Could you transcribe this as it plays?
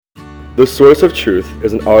The Source of Truth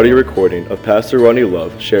is an audio recording of Pastor Ronnie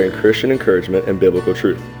Love sharing Christian encouragement and biblical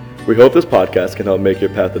truth. We hope this podcast can help make your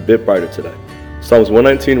path a bit brighter today. Psalms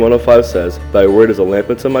 119:105 says, "Thy word is a lamp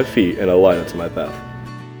unto my feet and a light unto my path."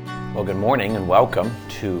 Well, good morning and welcome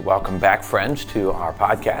back, friends, to our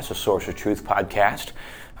podcast, the Source of Truth podcast,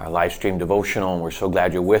 our live stream devotional, and we're so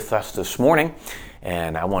glad you're with us this morning.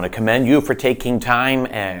 And I want to commend you for taking time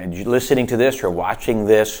and listening to this or watching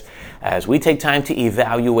this as we take time to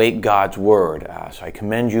evaluate God's Word. So I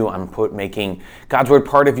commend you on making God's Word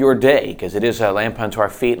part of your day, because it is a lamp unto our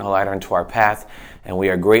feet and a light unto our path. And we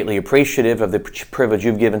are greatly appreciative of the privilege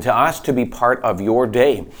you've given to us to be part of your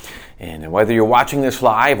day. And whether you're watching this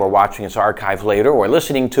live or watching this archive later or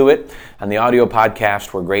listening to it on the audio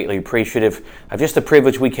podcast, we're greatly appreciative of just the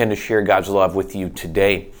privilege we can to share God's love with you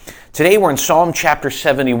today. Today we're in Psalm chapter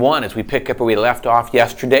 71 as we pick up where we left off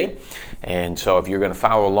yesterday. And so if you're going to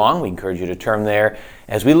follow along, we encourage you to turn there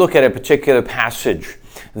as we look at a particular passage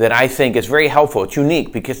that I think is very helpful. It's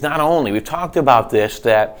unique because not only, we've talked about this,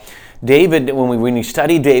 that David, when you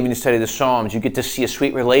study David, you study the Psalms, you get to see a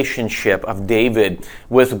sweet relationship of David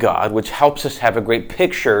with God, which helps us have a great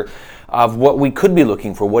picture of what we could be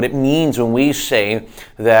looking for, what it means when we say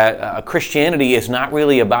that Christianity is not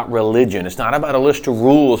really about religion. It's not about a list of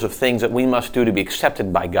rules of things that we must do to be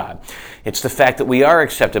accepted by God. It's the fact that we are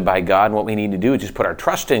accepted by God, and what we need to do is just put our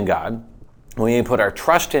trust in God. When we put our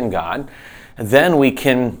trust in God, then we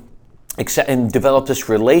can accept and develop this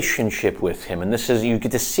relationship with Him. And this is, you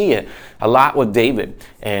get to see it a lot with David.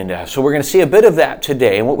 And so we're going to see a bit of that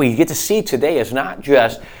today. And what we get to see today is not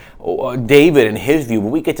just David and his view, but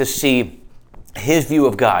we get to see his view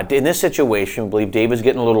of God. In this situation, we believe David's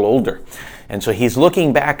getting a little older. And so he's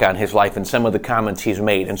looking back on his life and some of the comments he's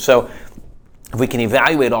made. And so if we can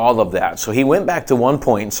evaluate all of that. So he went back to one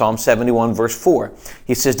point in Psalm 71, verse 4.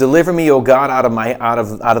 He says, "Deliver me, O God, out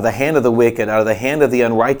of the hand of the wicked, out of the hand of the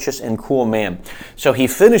unrighteous and cruel man." So he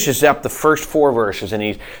finishes up the first four verses, and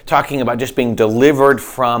he's talking about just being delivered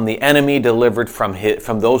from the enemy, delivered from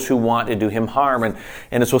those who want to do him harm.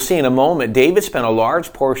 And as we'll see in a moment, David spent a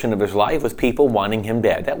large portion of his life with people wanting him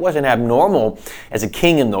dead. That wasn't abnormal as a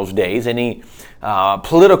king in those days. Any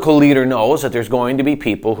political leader knows that there's going to be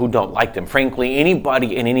people who don't like them. Frankly,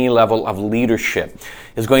 anybody in any level of leadership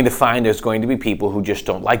is going to find there's going to be people who just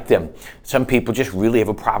don't like them. Some people just really have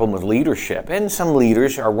a problem with leadership, and some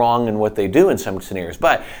leaders are wrong in what they do in some scenarios.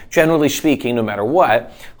 But generally speaking, no matter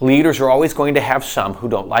what, leaders are always going to have some who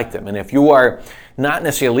don't like them. And if you are not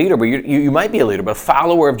necessarily a leader, but you might be a leader, but a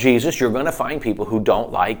follower of Jesus, you're going to find people who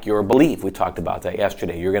don't like your belief. We talked about that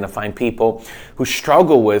yesterday. You're going to find people who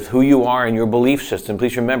struggle with who you are and your belief system.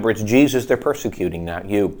 Please remember, it's Jesus they're persecuting, not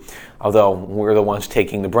you, although we're the ones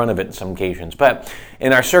taking the brunt of it in some occasions. But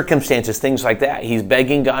in our circumstances, things like that, he's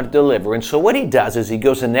begging God to deliver. And so what he does is he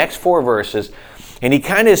goes the next four verses, and he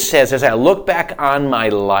kind of says, as I look back on my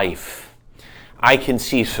life, I can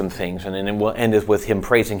see some things, and then we'll end it with him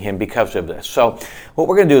praising him because of this. So what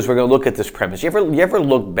we're going to do is we're going to look at this premise. You ever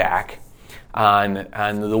look back on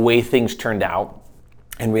the way things turned out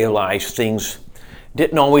and realize things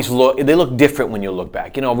didn't always they look different when you look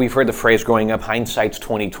back? You know, we've heard the phrase growing up, hindsight's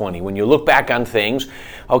 20/20. When you look back on things,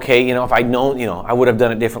 okay, you know, if I'd known, you know, I would have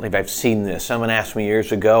done it differently if I've seen this. Someone asked me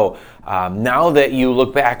years ago, now that you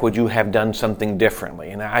look back, would you have done something differently?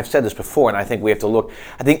 And I've said this before, and I think we have to look,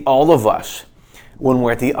 I think all of us, when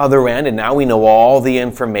we're at the other end and now we know all the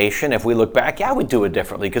information, if we look back, yeah, we'd do it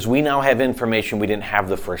differently because we now have information we didn't have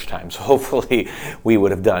the first time. So hopefully we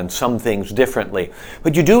would have done some things differently.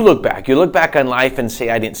 But you do look back. You look back on life and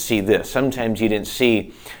say, I didn't see this. Sometimes you didn't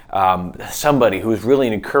see somebody who was really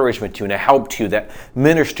an encouragement to you and helped you, that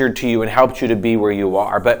ministered to you and helped you to be where you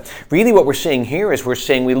are. But really what we're saying here is we're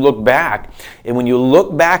saying we look back, and when you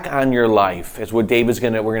look back on your life, is what we're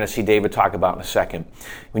going to see David talk about in a second.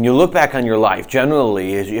 When you look back on your life,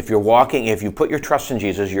 generally, if you put your trust in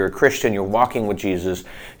Jesus, you're a Christian, you're walking with Jesus,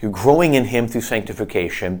 you're growing in Him through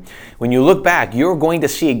sanctification. When you look back, you're going to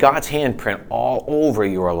see God's handprint all over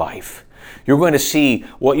your life. You're going to see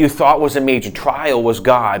what you thought was a major trial was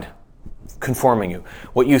God conforming you.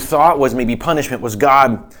 What you thought was maybe punishment was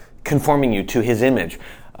God conforming you to His image.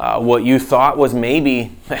 What you thought was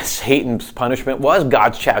maybe Satan's punishment was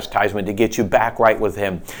God's chastisement to get you back right with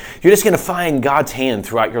Him. You're just going to find God's hand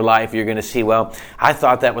throughout your life. You're going to see, well, I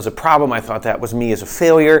thought that was a problem. I thought that was me as a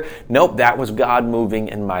failure. Nope, that was God moving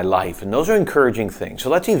in my life. And those are encouraging things. So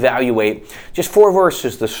let's evaluate just four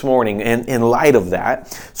verses this morning in light of that.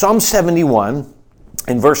 Psalm 71.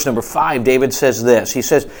 In verse number 5, David says this.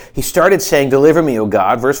 He started saying, "Deliver me, O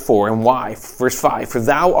God," verse 4, and why? Verse 5, "For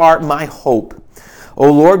thou art my hope,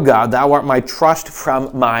 O Lord God, thou art my trust from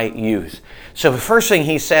my youth. So the first thing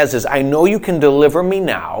he says is, I know you can deliver me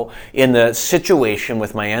now in the situation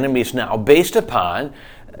with my enemies now based upon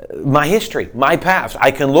my history, my past. I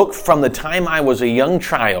can look from the time I was a young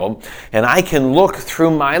child, and I can look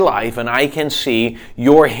through my life, and I can see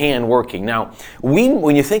your hand working. Now,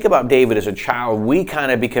 when you think about David as a child, we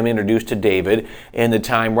kind of become introduced to David in the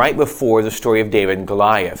time right before the story of David and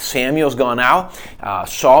Goliath. Samuel's gone out.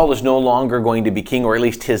 Saul is no longer going to be king, or at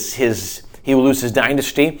least he will lose his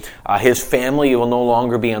dynasty. His family will no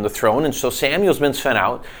longer be on the throne. And so Samuel's been sent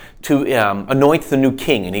out to anoint the new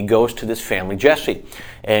king. And he goes to this family, Jesse.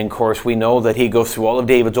 And of course, we know that he goes through all of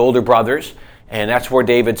David's older brothers. And that's where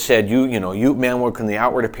David said, you man look on the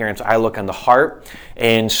outward appearance, I look on the heart.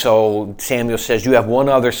 And so Samuel says, you have one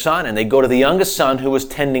other son. And they go to the youngest son who was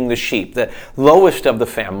tending the sheep, the lowest of the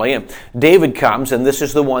family. And David comes, and this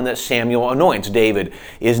is the one that Samuel anoints. David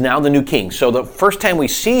is now the new king. So the first time we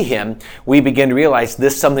see him, we begin to realize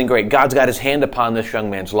this is something great. God's got his hand upon this young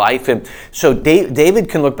man's life. And so David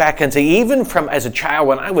can look back and say, even from as a child,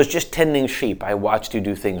 when I was just tending sheep, I watched you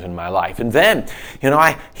do things in my life. And then,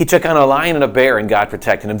 he took on a lion and a bear, and God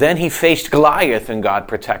protected him. Then he faced Goliath, and God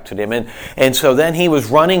protected him. And so then he was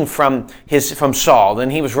running from Saul.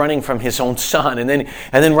 Then he was running from his own son, and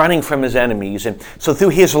then running from his enemies. And so through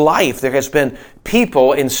his life, there has been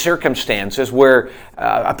people in circumstances where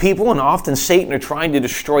people, and often Satan, are trying to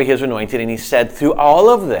destroy his anointed. And he said, through all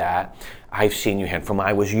of that, I've seen your hand. From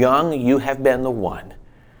I was young, you have been the one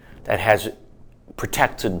that has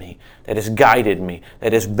protected me, that has guided me,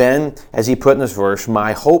 that has been, as he put in this verse,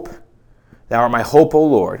 my hope. Thou art my hope, O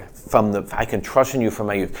Lord. I can trust in you from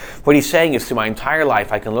my youth. What he's saying is, through my entire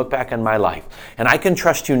life, I can look back on my life, and I can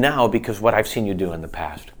trust you now because what I've seen you do in the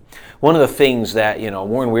past. One of the things that,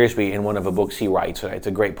 Warren Wiersbe, in one of the books he writes, it's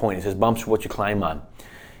a great point. He says, bumps are what you climb on.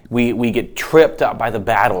 We get tripped up by the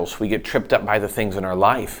battles. We get tripped up by the things in our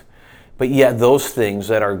life. But yet those things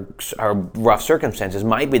that are rough circumstances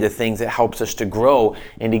might be the things that helps us to grow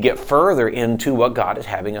and to get further into what God is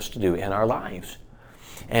having us to do in our lives.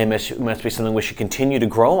 And it must be something we should continue to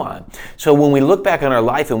grow on. So when we look back on our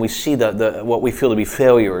life and we see what we feel to be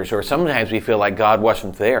failures, or sometimes we feel like God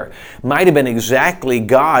wasn't there, might have been exactly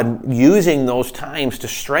God using those times to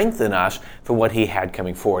strengthen us for what he had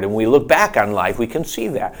coming forward. And when we look back on life, we can see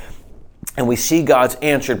that. And we see God's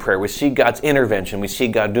answered prayer. We see God's intervention. We see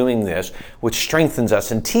God doing this, which strengthens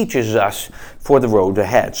us and teaches us for the road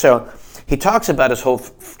ahead. So he talks about his hope,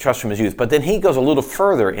 trust from his youth, but then he goes a little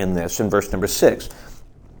further in this in verse number 6.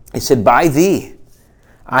 He said, by thee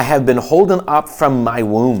I have been holden up from my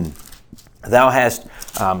womb. He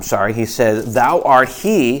says, thou art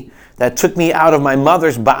he that took me out of my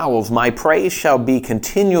mother's bowels. My praise shall be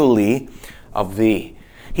continually of thee.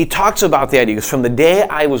 He talks about the idea, because from the day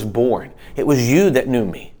I was born, it was you that knew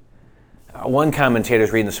me. One commentator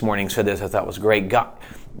reading this morning said this, I thought was great.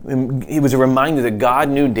 It was a reminder that God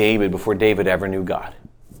knew David before David ever knew God.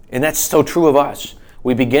 And that's so true of us.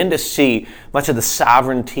 We begin to see much of the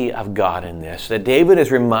sovereignty of God in this. That David is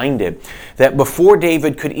reminded that before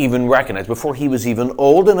David could even recognize, before he was even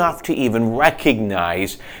old enough to even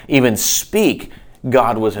recognize, even speak,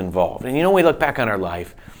 God was involved. And when we look back on our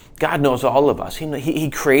life, God knows all of us. He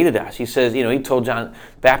created us. He says, he told John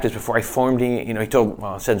Baptist, before I formed you, it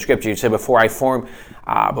said in Scripture, he said, before you formed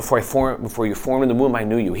in the womb, I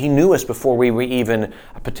knew you. He knew us before we were even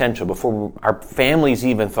a potential, before our families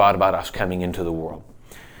even thought about us coming into the world.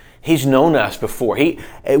 He's known us before. We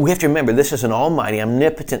have to remember, this is an almighty,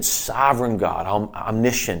 omnipotent, sovereign God,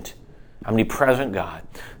 omniscient, omnipresent God,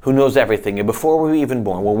 who knows everything. And before we were even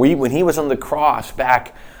born, when he was on the cross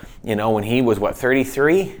back, when he was,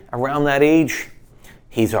 33? Around that age,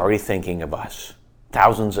 he's already thinking of us.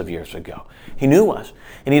 Thousands of years ago. He knew us,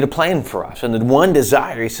 and he had a plan for us. And the one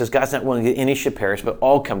desire, he says, God's not willing that any should perish, but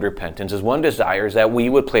all come to repentance. His one desire is that we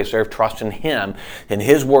would place our trust in him, in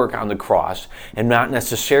his work on the cross, and not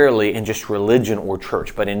necessarily in just religion or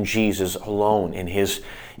church, but in Jesus alone, in his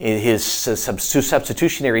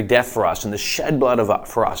substitutionary death for us, and the shed blood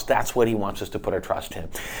for us. That's what he wants us to put our trust in.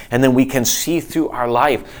 And then we can see through our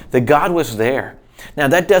life that God was there. Now,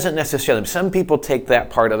 that doesn't necessarily, some people take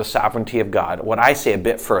that part of the sovereignty of God, what I say a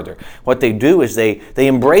bit further. What they do is they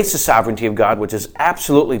embrace the sovereignty of God, which is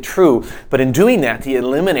absolutely true, but in doing that, they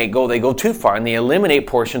go too far, and they eliminate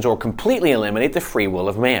portions or completely eliminate the free will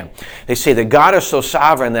of man. They say that God is so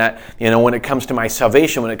sovereign that, when it comes to my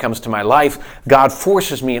salvation, when it comes to my life, God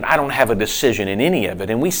forces me, and I don't have a decision in any of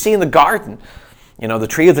it. And we see in the garden, You know, the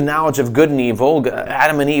tree of the knowledge of good and evil,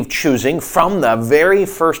 Adam and Eve choosing from the very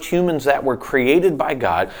first humans that were created by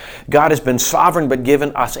God. God has been sovereign but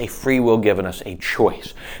given us a free will, given us a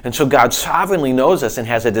choice. And so God sovereignly knows us and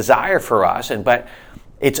has a desire for us, but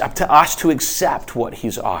it's up to us to accept what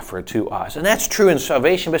He's offered to us. And that's true in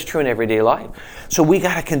salvation, but it's true in everyday life. So we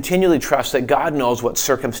got to continually trust that God knows what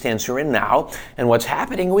circumstance you're in now and what's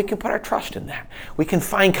happening, and we can put our trust in that. We can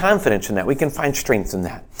find confidence in that. We can find strength in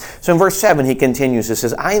that. So in verse 7, he continues, it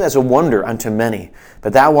says, I am as a wonder unto many,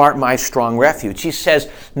 but thou art my strong refuge. He says,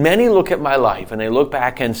 many look at my life and they look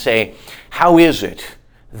back and say, how is it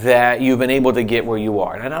that you've been able to get where you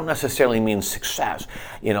are? And I don't necessarily mean success.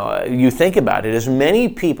 You know, you think about it, as many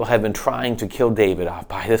people have been trying to kill David off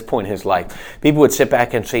by this point in his life. People would sit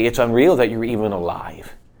back and say, it's unreal that you're even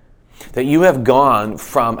alive. That you have gone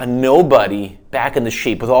from a nobody back in the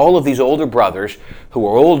sheep with all of these older brothers who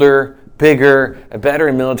are older, bigger, better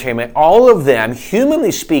in military men. All of them,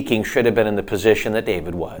 humanly speaking, should have been in the position that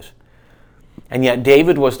David was. And yet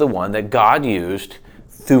David was the one that God used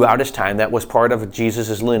throughout his time. That was part of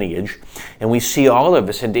Jesus' lineage. And we see all of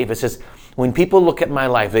this. And David says, when people look at my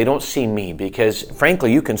life, they don't see me. Because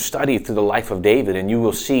frankly, you can study through the life of David and you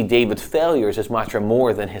will see David's failures as much or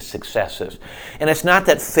more than his successes. And it's not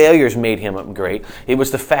that failures made him great. It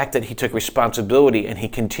was the fact that he took responsibility and he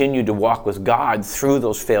continued to walk with God through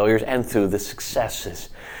those failures and through the successes.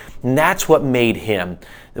 And that's what made him,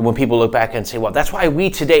 when people look back and say, well, that's why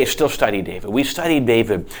we today still study David. We study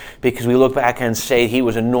David because we look back and say he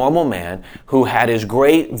was a normal man who had his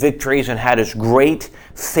great victories and had his great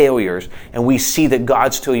failures, and we see that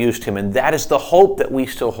God still used him, and that is the hope that we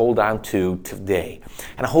still hold on to today.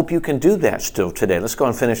 And I hope you can do that still today. Let's go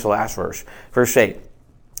and finish the last verse. Verse 8.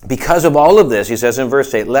 Because of all of this, he says in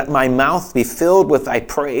verse 8, let my mouth be filled with thy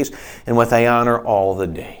praise and with thy honor all the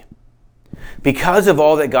day. Because of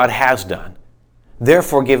all that God has done,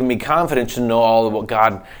 therefore giving me confidence to know all of what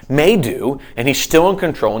God may do, and He's still in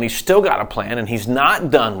control, and He's still got a plan, and He's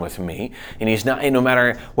not done with me, and He's not, no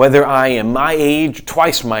matter whether I am my age,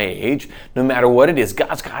 twice my age, no matter what it is,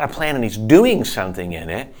 God's got a plan, and He's doing something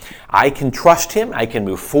in it. I can trust Him, I can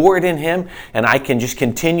move forward in Him, and I can just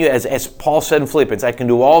continue, as Paul said in Philippians, I can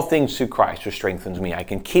do all things through Christ who strengthens me. I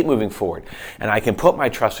can keep moving forward, and I can put my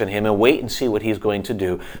trust in Him and wait and see what He's going to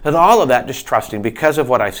do. And all of that just trusting because of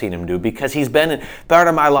what I've seen Him do, because He's been part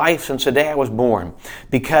of my life since the day I was born,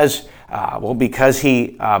 because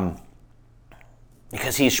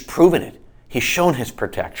He's proven it. He's shown His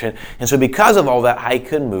protection, and so because of all that, I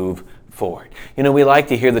can move forward. You know, we like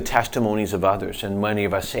to hear the testimonies of others, and many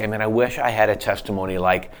of us say, I wish I had a testimony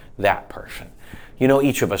like that person. You know,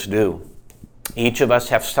 each of us do. Each of us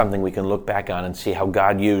have something we can look back on and see how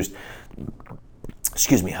God used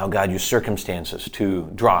circumstances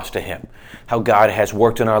to draw us to Him, how God has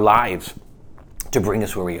worked in our lives to bring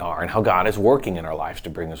us where we are, and how God is working in our lives to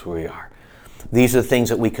bring us where we are. These are the things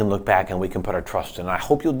that we can look back and we can put our trust in. And I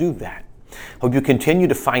hope you'll do that. Hope you continue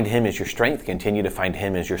to find Him as your strength, continue to find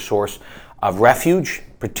Him as your source of refuge,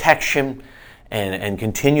 protection, and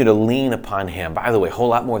continue to lean upon Him. By the way, a whole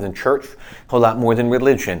lot more than church, a whole lot more than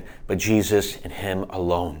religion, but Jesus and Him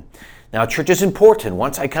alone. Now, church is important.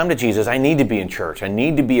 Once I come to Jesus, I need to be in church. I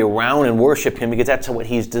need to be around and worship Him because that's what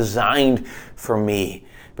He's designed for me.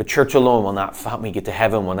 But church alone will not help me get to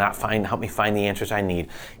heaven, will not help me find the answers I need.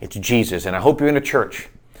 It's Jesus. And I hope you're in a church.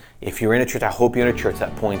 If you're in a church, I hope you're in a church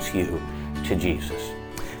that points you to Jesus.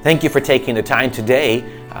 Thank you for taking the time today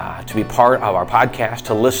to be part of our podcast,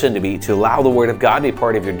 to listen, to allow the Word of God to be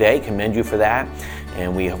part of your day. Commend you for that.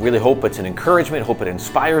 And we really hope it's an encouragement, hope it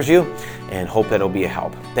inspires you, and hope that it'll be a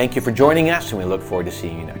help. Thank you for joining us, and we look forward to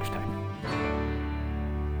seeing you next time.